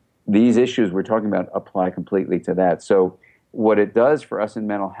 These issues we're talking about apply completely to that. So what it does for us in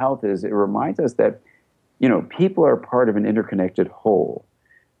mental health is it reminds us that, people are part of an interconnected whole.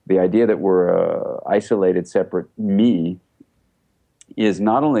 The idea that we're a isolated, separate me is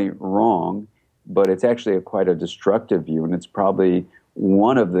not only wrong, but it's actually quite a destructive view. And it's probably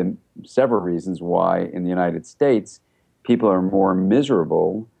one of the several reasons why in the United States, people are more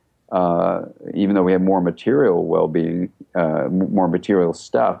miserable, even though we have more material well-being, more material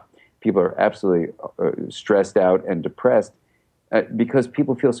stuff. People are absolutely stressed out and depressed because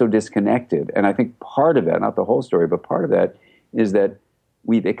people feel so disconnected. And I think part of that, not the whole story, but part of that is that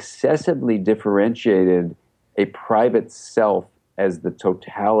we've excessively differentiated a private self as the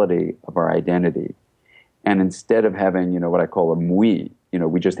totality of our identity. And instead of having, what I call a moi,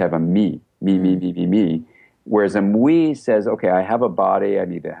 we just have a me. Whereas a moi says, okay, I have a body. I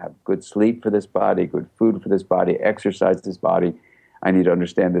need to have good sleep for this body, good food for this body, exercise this body. I need to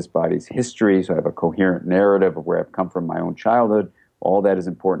understand this body's history, so I have a coherent narrative of where I've come from, my own childhood. All that is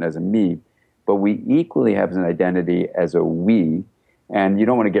important as a me. But we equally have an identity as a we, and you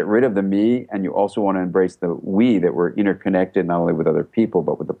don't want to get rid of the me, and you also want to embrace the we, that we're interconnected not only with other people,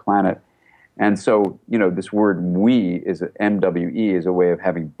 but with the planet. And so, this word we, MWE, is a way of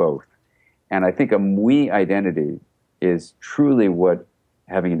having both. And I think a we identity is truly what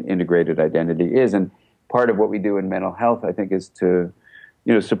having an integrated identity is. And part of what we do in mental health, I think, is to,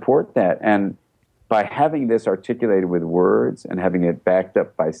 support that. And by having this articulated with words and having it backed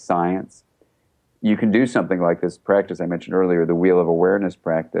up by science, you can do something like this practice I mentioned earlier, the Wheel of Awareness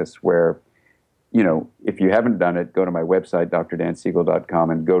practice, where, if you haven't done it, go to my website, drdansiegel.com,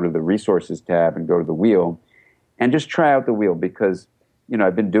 and go to the resources tab and go to the wheel and just try out the wheel, because,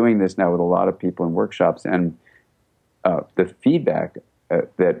 I've been doing this now with a lot of people in workshops, and the feedback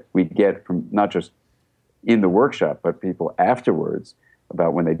that we get from not just in the workshop, but people afterwards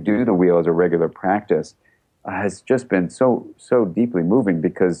about when they do the wheel as a regular practice has just been so deeply moving,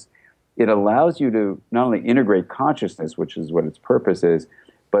 because it allows you to not only integrate consciousness, which is what its purpose is,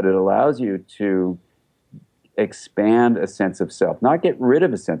 but it allows you to expand a sense of self. Not get rid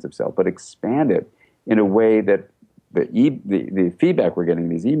of a sense of self, but expand it in a way that the feedback we're getting in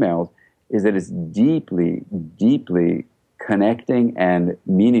these emails is that it's deeply, deeply connecting and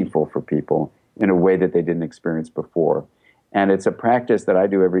meaningful for people in a way that they didn't experience before. And it's a practice that I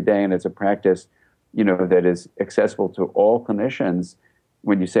do every day, and it's a practice, that is accessible to all clinicians.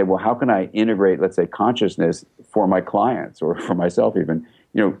 When you say, well, how can I integrate, let's say, consciousness for my clients or for myself even,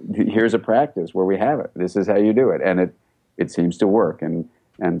 here's a practice where we have it. This is how you do it. And it seems to work.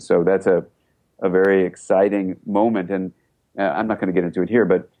 And so that's a very exciting moment. And I'm not going to get into it here,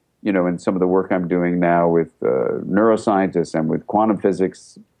 but, in some of the work I'm doing now with neuroscientists and with quantum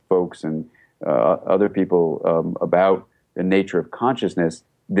physics folks and other people about the nature of consciousness,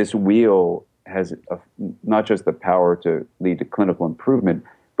 this wheel has not just the power to lead to clinical improvement,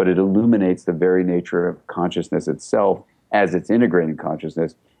 but it illuminates the very nature of consciousness itself as it's integrating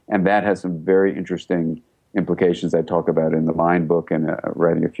consciousness. And that has some very interesting implications I talk about in the Mind book, and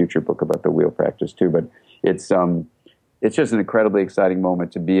writing a future book about the wheel practice too. But it's just an incredibly exciting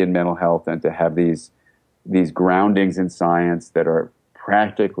moment to be in mental health and to have these groundings in science that are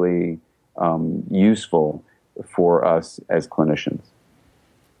practically useful for us as clinicians.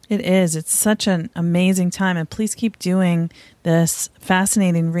 It is. It's such an amazing time. And please keep doing this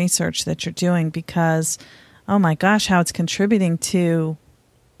fascinating research that you're doing, because, oh my gosh, how it's contributing to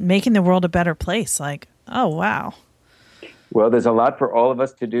making the world a better place. Like, oh, wow. Well, there's a lot for all of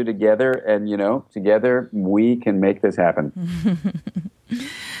us to do together. And, together we can make this happen.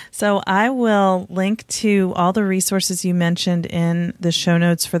 So I will link to all the resources you mentioned in the show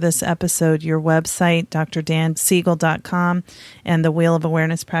notes for this episode, your website, drdansiegel.com, and the Wheel of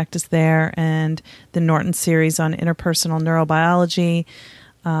Awareness practice there, and the Norton series on interpersonal neurobiology,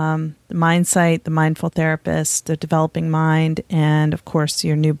 the Mindsight, the Mindful Therapist, the Developing Mind, and, of course,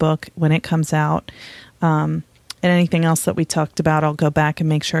 your new book when it comes out. And anything else that we talked about, I'll go back and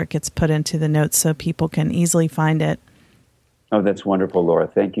make sure it gets put into the notes so people can easily find it. Oh, that's wonderful, Laura.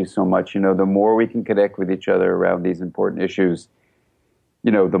 Thank you so much. The more we can connect with each other around these important issues,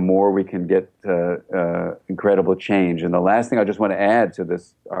 the more we can get incredible change. And the last thing I just want to add to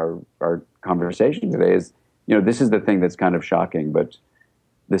this, our conversation today is, this is the thing that's kind of shocking, but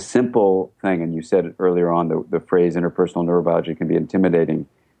the simple thing, and you said it earlier on, the phrase interpersonal neurobiology can be intimidating,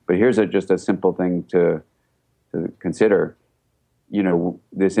 but here's just a simple thing to consider.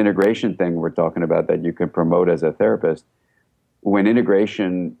 This integration thing we're talking about that you can promote as a therapist, when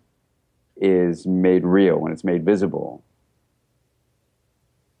integration is made real, when it's made visible,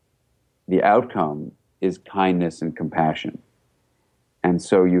 the outcome is kindness and compassion. And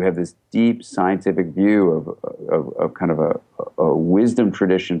so you have this deep scientific view of kind of a wisdom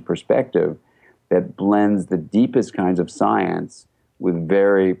tradition perspective that blends the deepest kinds of science with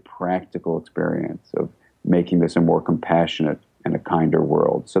very practical experience of making this a more compassionate and a kinder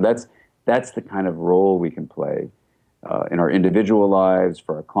world. So that's the kind of role we can play in our individual lives,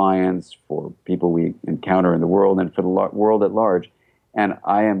 for our clients, for people we encounter in the world, and for the world at large. And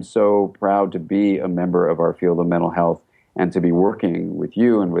I am so proud to be a member of our field of mental health and to be working with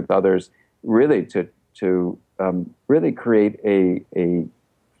you and with others, really to really create a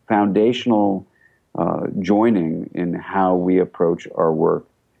foundational joining in how we approach our work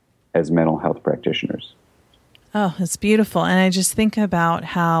as mental health practitioners. Oh, it's beautiful. And I just think about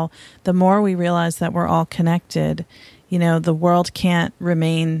how the more we realize that we're all connected, the world can't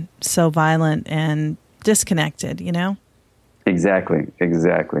remain so violent and disconnected, Exactly.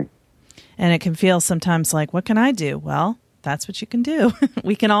 And it can feel sometimes like, what can I do? Well, that's what you can do.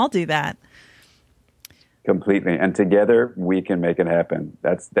 We can all do that. Completely. And together we can make it happen.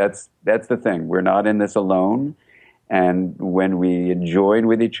 That's the thing. We're not in this alone. And when we join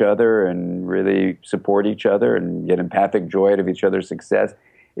with each other and really support each other and get empathic joy out of each other's success,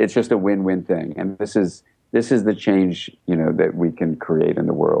 it's just a win-win thing. And this is the change, that we can create in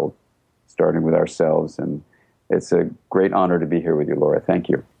the world, starting with ourselves. And it's a great honor to be here with you, Laura. Thank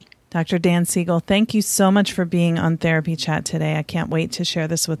you. Dr. Dan Siegel, thank you so much for being on Therapy Chat today. I can't wait to share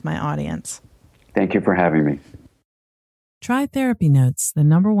this with my audience. Thank you for having me. Try Therapy Notes, the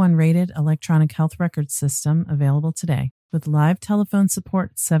 #1 rated electronic health record system, available today. With live telephone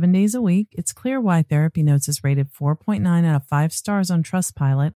support 7 days a week, it's clear why Therapy Notes is rated 4.9 out of 5 stars on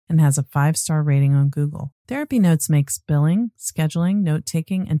Trustpilot and has a 5-star rating on Google. Therapy Notes makes billing, scheduling,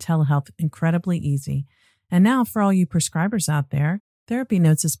 note-taking, and telehealth incredibly easy. And now, for all you prescribers out there, Therapy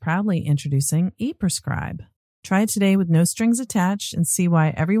Notes is proudly introducing ePrescribe. Try it today with no strings attached and see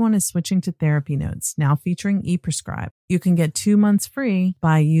why everyone is switching to Therapy Notes, now featuring ePrescribe. You can get 2 months free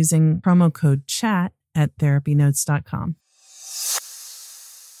by using promo code CHAT at therapynotes.com.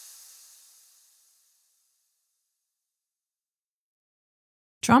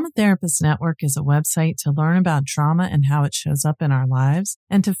 Trauma Therapist Network is a website to learn about trauma and how it shows up in our lives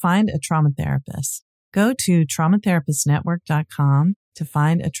and to find a trauma therapist. Go to traumatherapistnetwork.com to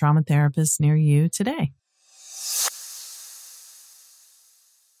find a trauma therapist near you today.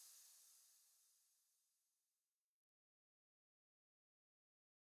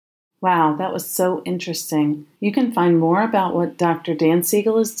 Wow, that was so interesting. You can find more about what Dr. Dan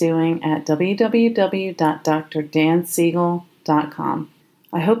Siegel is doing at www.drdansiegel.com.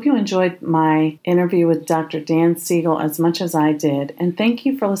 I hope you enjoyed my interview with Dr. Dan Siegel as much as I did, and thank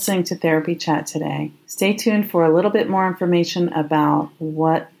you for listening to Therapy Chat today. Stay tuned for a little bit more information about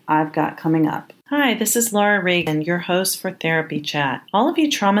what I've got coming up. Hi, this is Laura Reagan, your host for Therapy Chat. All of you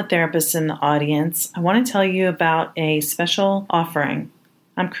trauma therapists in the audience, I want to tell you about a special offering.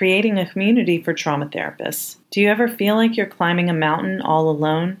 I'm creating a community for trauma therapists. Do you ever feel like you're climbing a mountain all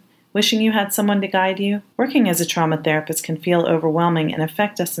alone? Wishing you had someone to guide you? Working as a trauma therapist can feel overwhelming and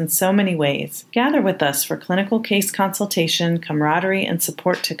affect us in so many ways. Gather with us for clinical case consultation, camaraderie, and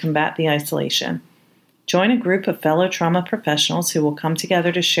support to combat the isolation. Join a group of fellow trauma professionals who will come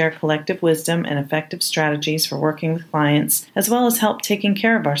together to share collective wisdom and effective strategies for working with clients, as well as help taking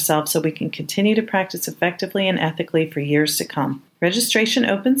care of ourselves so we can continue to practice effectively and ethically for years to come. Registration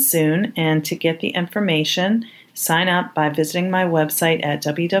opens soon, and to get the information, sign up by visiting my website at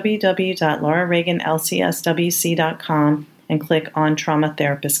www.laurareaganlcswc.com and click on Trauma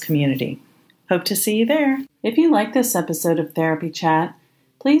Therapist Community. Hope to see you there. If you like this episode of Therapy Chat,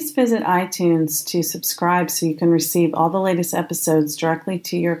 please visit iTunes to subscribe so you can receive all the latest episodes directly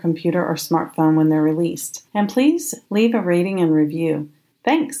to your computer or smartphone when they're released. And please leave a rating and review.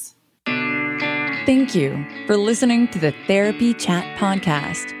 Thanks. Thank you for listening to the Therapy Chat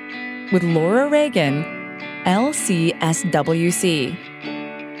podcast with Laura Reagan, LCSWC.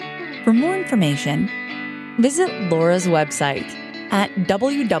 For more information, visit Laura's website at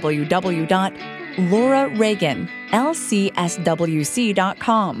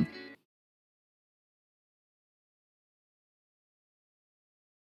www.laurareaganlcswc.com.